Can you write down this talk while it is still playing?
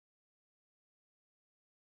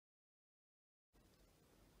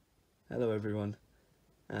Hello everyone.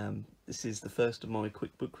 This is the first of my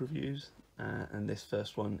quick book reviews, and this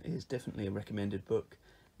first one is definitely a recommended book.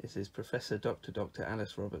 This is Professor Dr.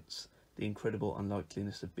 Alice Roberts' The Incredible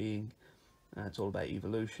Unlikeliness of Being. It's all about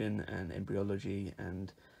evolution and embryology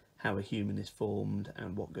and how a human is formed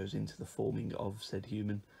and what goes into the forming of said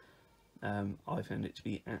human. I found it to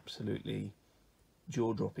be absolutely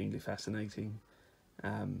jaw-droppingly fascinating.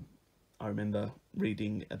 I remember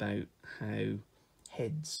reading about how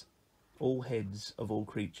all heads of all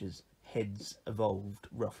creatures, heads evolved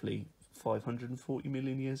roughly 540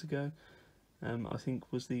 million years ago, I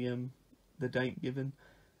think was the date given,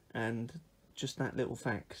 and just that little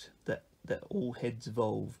fact that all heads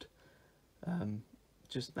evolved,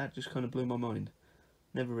 just kind of blew my mind.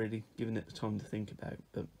 Never really given it the time to think about,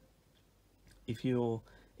 but if you're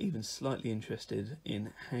even slightly interested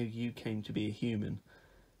in how you came to be a human,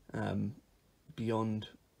 beyond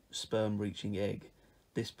sperm reaching egg,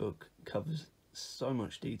 this book covers so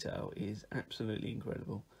much detail. It is absolutely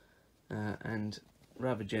incredible, and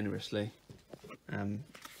rather generously,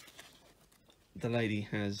 the lady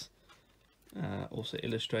has also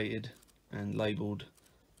illustrated and labelled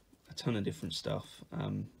a ton of different stuff.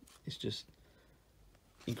 It's just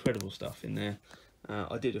incredible stuff in there.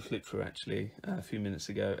 I did a flip through actually a few minutes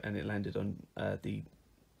ago, and it landed on the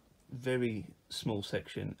very small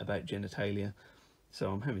section about genitalia,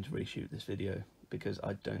 so I'm having to reshoot this video because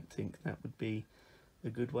I don't think that would be a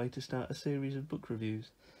good way to start a series of book reviews.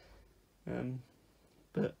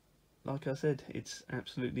 But like I said, it's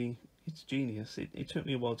genius. It took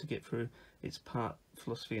me a while to get through. It's part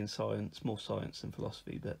philosophy and science, more science than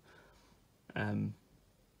philosophy, but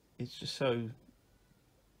it's just so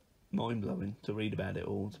mind-blowing to read about it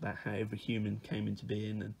all. It's about how every human came into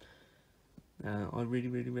being, and I really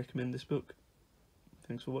recommend this book.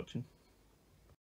 Thanks for watching.